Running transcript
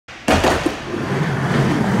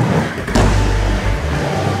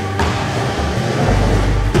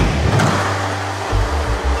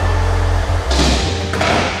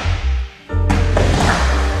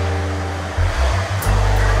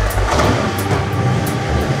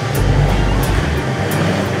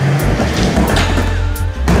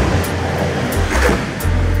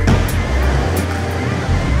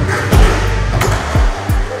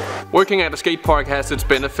Working at a skate park has its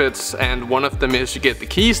benefits, and one of them is you get the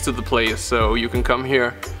keys to the place, so you can come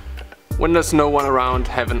here when there's no one around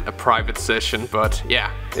having a private session. But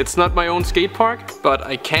yeah, it's not my own skate park, but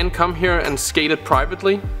I can come here and skate it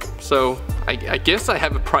privately. So I guess I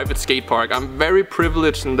have a private skate park. I'm very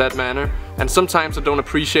privileged in that manner, and sometimes I don't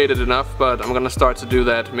appreciate it enough, but I'm gonna start to do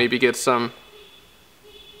that. Maybe get some...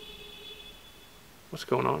 What's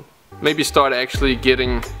going on? Maybe start actually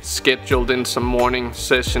getting scheduled in some morning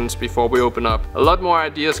sessions before we open up. A lot more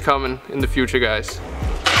ideas coming in the future, guys.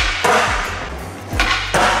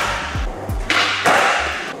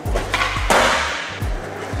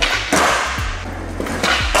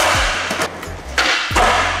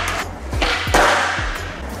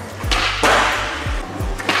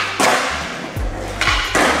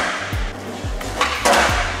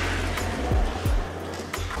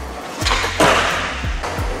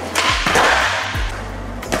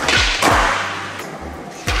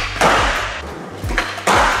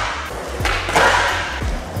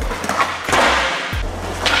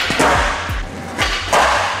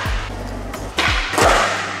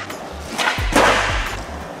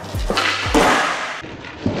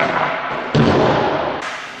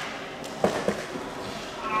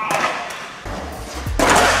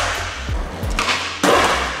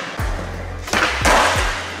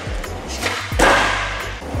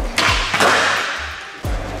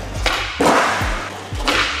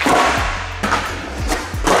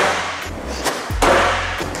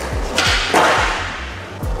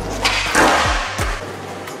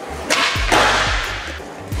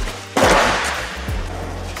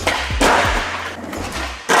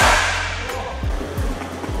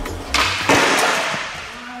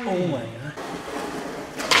 Oh my god.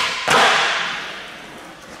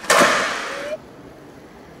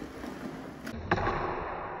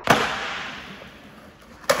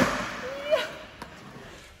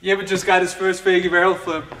 Yeah, we just got his first fakie varial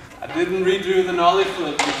flip. I didn't redo the nollie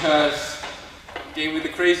flip because it gave me the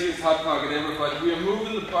craziest hot pocket ever, but we are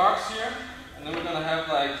moving the box here, and then we're gonna have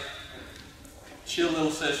like a chill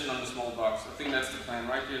little session on the small box. I think that's the plan,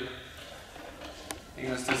 right, dude? I think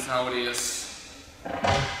that's just how it is.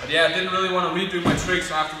 But yeah, I didn't really want to redo my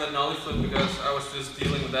tricks after that nollie flip because I was just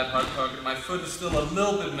dealing with that hot pocket. My foot is still a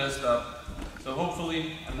little bit messed up, so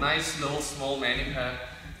hopefully a nice little small mani pad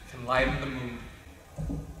can lighten the mood.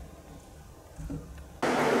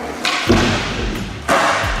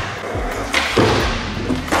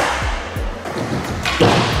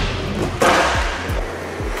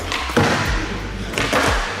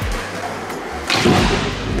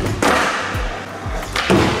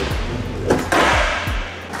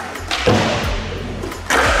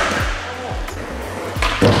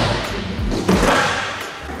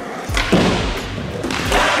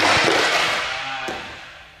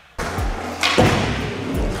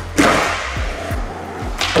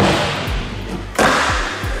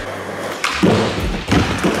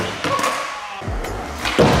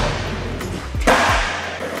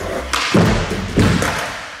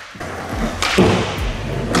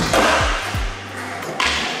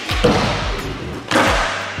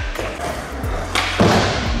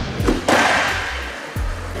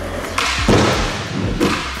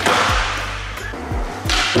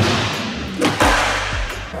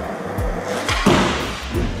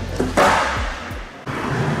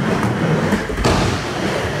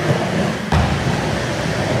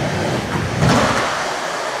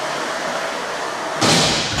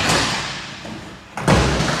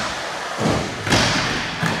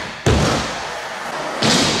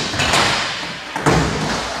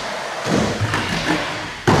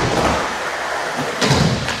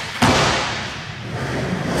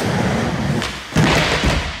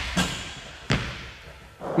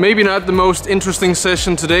 Maybe not the most interesting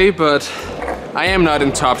session today, but I am not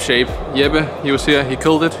in top shape. Jeppe, he was here, he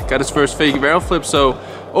killed it, got his first fakie varial flip, so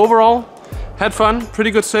overall, had fun, pretty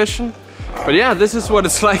good session. But yeah, this is what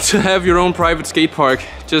it's like to have your own private skate park.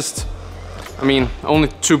 Just, I mean, only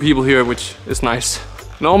 2 people here, which is nice.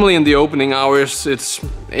 Normally in the opening hours, it's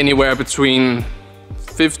anywhere between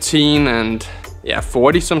 15 and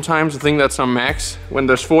 40 sometimes. I think that's our max. When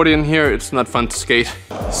there's 40 in here, it's not fun to skate.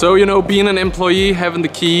 So, you know, being an employee, having the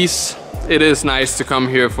keys, it is nice to come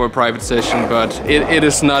here for a private session, but it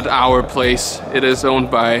is not our place. It is owned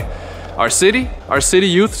by our city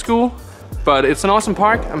youth school, but it's an awesome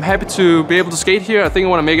park. I'm happy to be able to skate here. I think I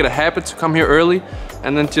want to make it a habit to come here early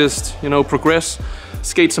and then just, you know, progress,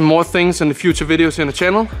 skate some more things in the future videos in the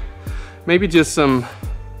channel. Maybe just some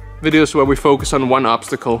videos where we focus on one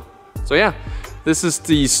obstacle. So yeah, this is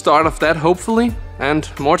the start of that, hopefully, and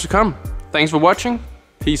more to come. Thanks for watching.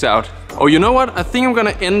 Peace out. Oh, you know what? I think I'm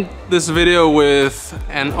gonna end this video with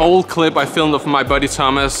an old clip I filmed of my buddy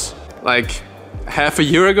Thomas like half a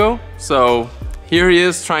year ago. So here he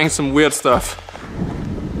is trying some weird stuff.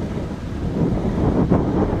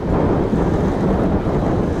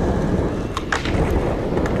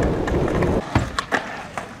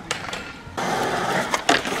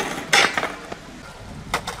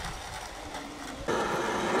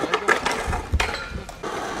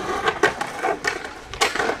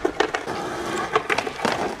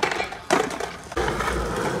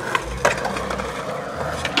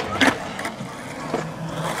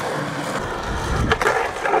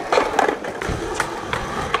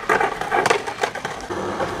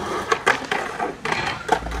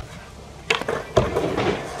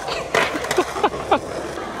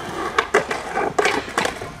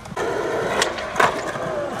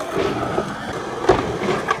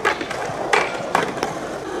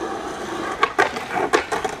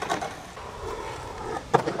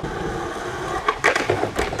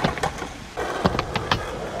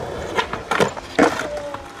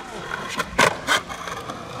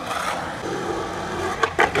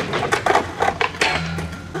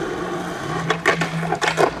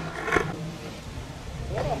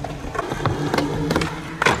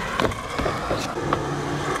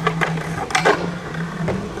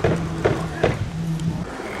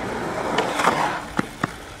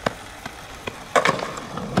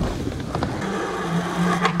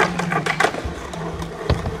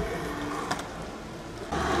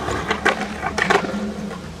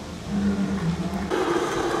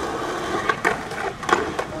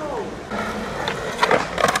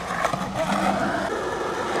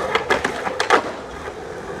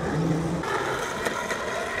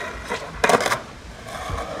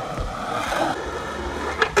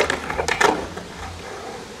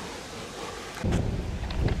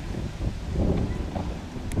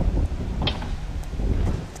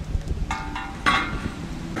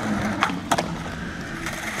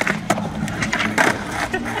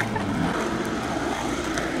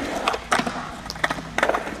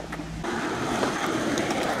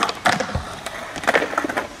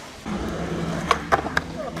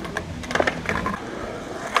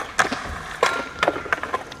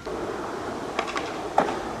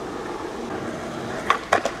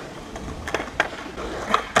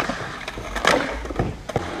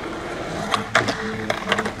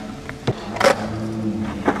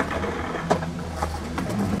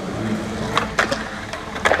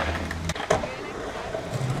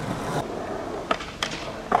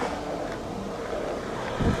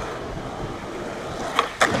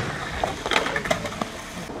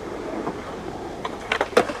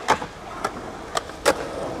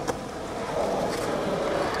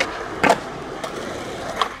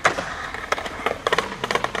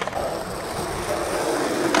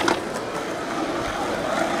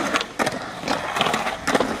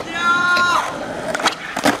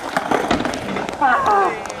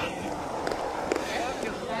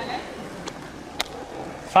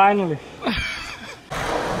 Finally.